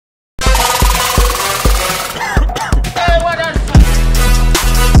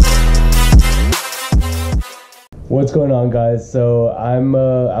What's going on, guys? So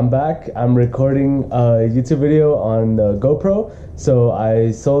I'm back. I'm recording a YouTube video on the GoPro. So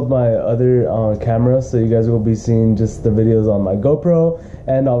I sold my other camera, so you guys will be seeing just the videos on my GoPro,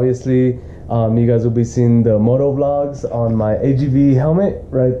 and obviously you guys will be seeing the moto vlogs on my AGV helmet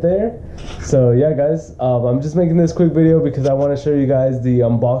right there. So yeah, guys, I'm just making this quick video because I want to show you guys the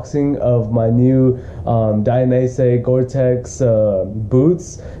unboxing of my new Dainese Gore-Tex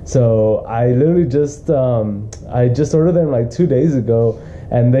boots. So I literally just I just ordered them like 2 days ago,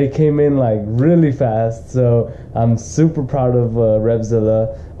 and they came in like really fast. So I'm super proud of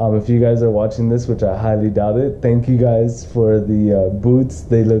Revzilla. If you guys are watching this, which I highly doubt it, thank you guys for the boots.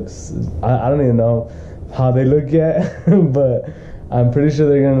 They look, I don't even know how they look yet, but I'm pretty sure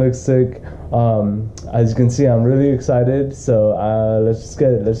they're gonna look sick. As you can see, I'm really excited. So let's just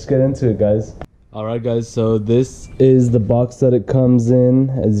get into it, guys. All right, guys, so this is the box that it comes in.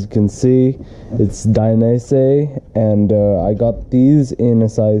 As you can see, it's Dainese, and I got these in a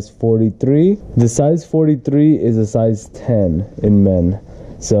size 43. The size 43 is a size 10 in men.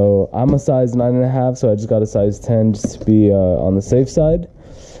 So I'm a size 9.5, so I just got a size 10 just to be on the safe side.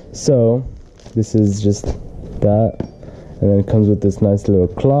 So this is just that, and then it comes with this nice little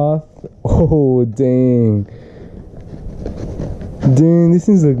cloth. Oh, dang. Dang, these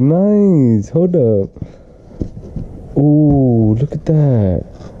things look nice. Hold up. Oh, look at that.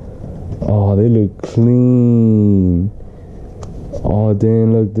 Oh, they look clean. Oh,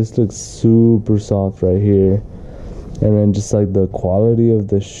 dang, look, this looks super soft right here. And then just like the quality of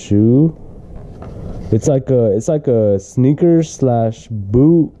the shoe, it's like a sneaker slash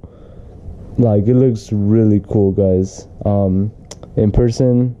boot. Like, it looks really cool, guys. In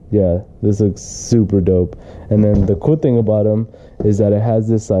person, yeah, this looks super dope. And then the cool thing about them is that it has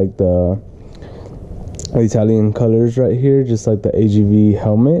this like the Italian colors right here, just like the AGV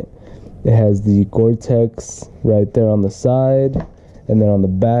helmet. It has the Gore-Tex right there on the side, and then on the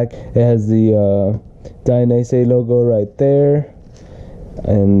back it has the Dainese logo right there.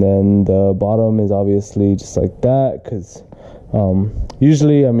 And then the bottom is obviously just like that, because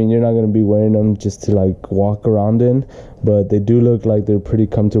usually, I mean, you're not going to be wearing them just to like walk around in, but they do look like they're pretty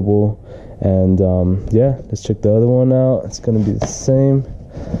comfortable. And yeah, let's check the other one out. It's going to be the same.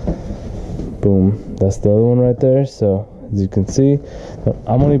 Boom, that's the other one right there. So as you can see,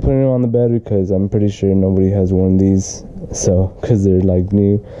 I'm only putting it on the bed because I'm pretty sure nobody has worn these, so because they're like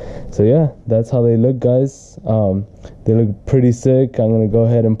new. So yeah, that's how they look, guys. They look pretty sick. I'm gonna go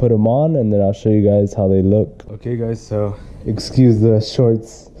ahead and put them on, and then I'll show you guys how they look. Okay, guys, so excuse the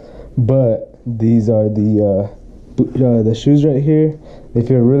shorts, but these are the shoes right here. They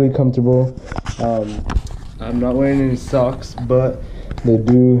feel really comfortable. I'm not wearing any socks, but they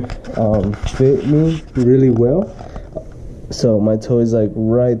do fit me really well. So my toe is like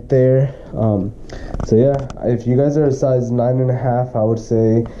right there. So yeah, if you guys are a size 9.5, I would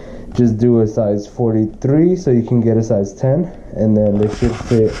say just do a size 43 so you can get a size 10, and then they should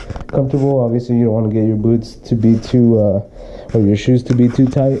fit comfortable. Obviously, you don't want to get your boots to be too or your shoes to be too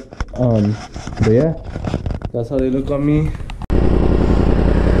tight. But yeah, that's how they look on me.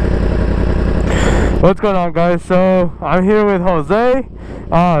 What's going on, guys? So I'm here with Jose.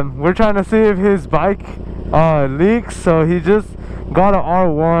 We're trying to see if his bike leaks. So he just got an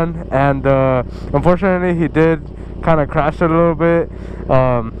R1, and unfortunately he did kind of crash it a little bit.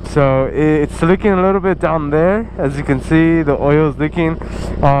 So it's leaking a little bit down there. As you can see, the oil's leaking.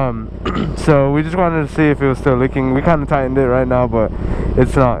 So we just wanted to see if it was still leaking. We kind of tightened it right now, but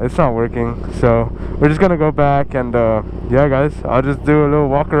it's not working. So we're just gonna go back, and yeah, guys, I'll just do a little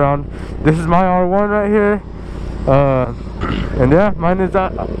walk around. This is my R1 right here, and yeah, mine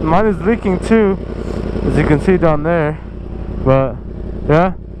is leaking too, as you can see down there. But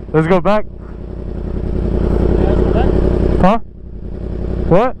yeah, let's go back. Huh?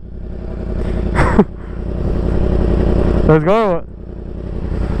 What? Let's go.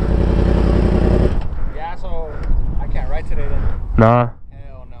 Yeah, so I can't ride today then. Nah.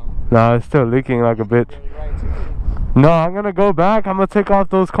 Hell no. Nah, it's still leaking like a bitch. No, I'm gonna go back. I'm gonna take off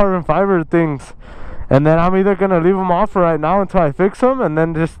those carbon fiber things, and then I'm either gonna leave them off for right now until I fix them, and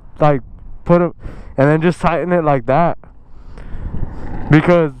then just like put them, and then just tighten it like that,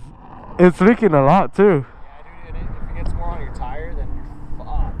 because it's leaking a lot too. Yeah, dude, if it gets more on your tire, then you're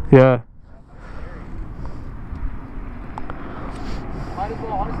fucked. Yeah. Might as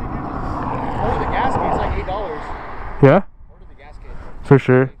well, honestly, dude, just order the gasket. It's like $8. Yeah? Order the gasket. For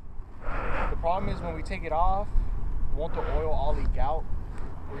sure. The problem is when we take it off, won't the oil all leak out?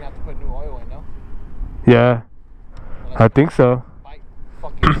 We're gonna have to put new oil in, no? Yeah. I think so. Bike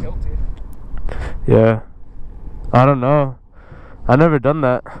fucking tilted. Yeah. I don't know. I never done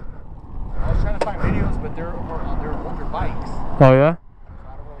that. I was trying to find videos, but they're Oh yeah? So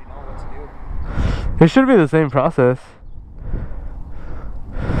I don't really know what to do. It should be the same process.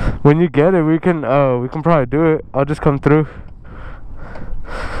 When you get it, we can probably do it. I'll just come through.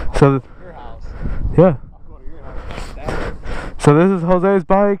 So Your house. yeah. I'll go to your house. Damn. So this is Jose's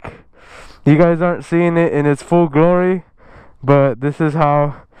bike. You guys aren't seeing it in its full glory, but this is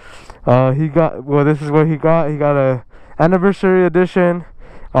how he got. Well, this is what he got. He got a anniversary edition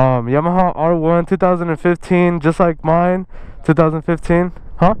Yamaha R1 2015, just like mine. 2015,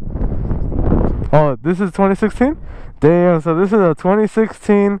 huh? Oh, this is 2016. Damn. So this is a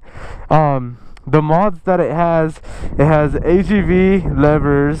 2016. The mods that it has AGV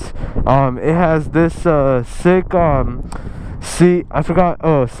levers. It has this sick seat. I forgot.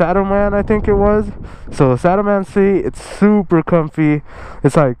 Oh, Saddleman, I think it was. So Saddleman seat. It's super comfy.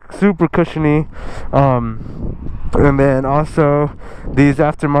 It's like super cushiony. And then also these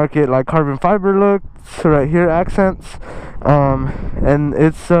aftermarket like carbon fiber looks right here, accents. And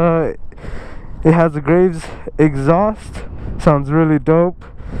it's it has a Graves exhaust. Sounds really dope.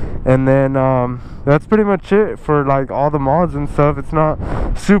 And then that's pretty much it for like all the mods and stuff. It's not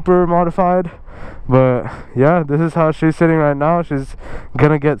super modified, but yeah, this is how she's sitting right now. She's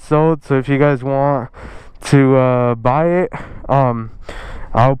gonna get sold, so if you guys want to buy it,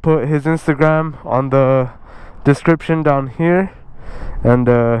 I'll put his Instagram on the description down here. And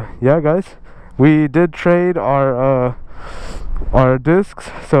yeah guys, we did trade our discs,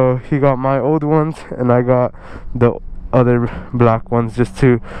 so he got my old ones and I got the other black ones just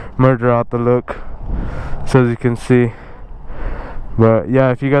to murder out the look, so as you can see. But yeah,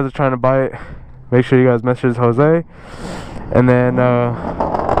 if you guys are trying to buy it, make sure you guys message Jose. And then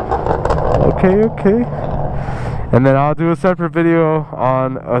okay, and then I'll do a separate video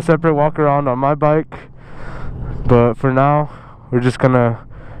on a separate walk around on my bike. But for now, we're just gonna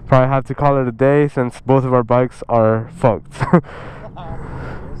probably have to call it a day since both of our bikes are fucked. Yes,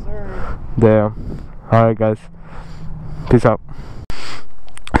 sir. Damn. Alright guys, peace out.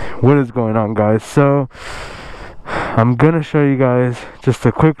 What is going on guys? So I'm gonna show you guys just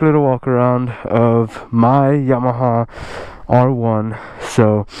a quick little walk around of my Yamaha R1.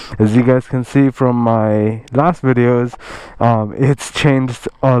 So as you guys can see from my last videos, it's changed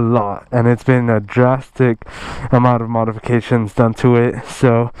a lot and it's been a drastic amount of modifications done to it.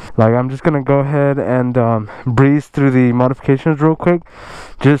 So like I'm just gonna go ahead and breeze through the modifications real quick,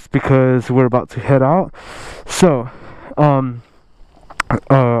 just because we're about to head out. So right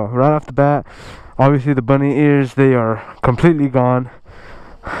off the bat, obviously the bunny ears, they are completely gone.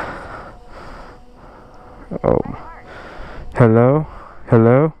 Oh, hello.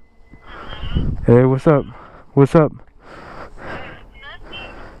 Hey, what's up? Nothing. I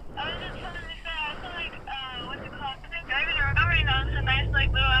was just trying to say, I feel like, what's it called? Driving around right now, it's a nice,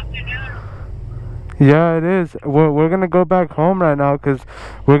 like, little afternoon. Yeah, it is. We're gonna go back home right now because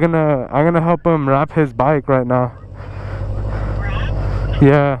I'm gonna help him wrap his bike right now. Wrap?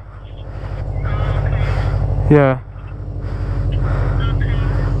 Yeah. Okay. Yeah.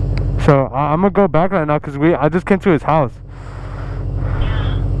 Okay. So I'm gonna go back right now because I just came to his house.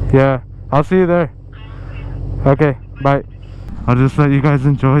 Yeah. Yeah. I'll see you there. Okay. Bye. I'll just let you guys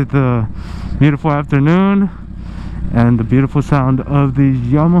enjoy the beautiful afternoon and the beautiful sound of the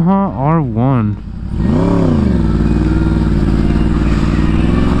Yamaha R1.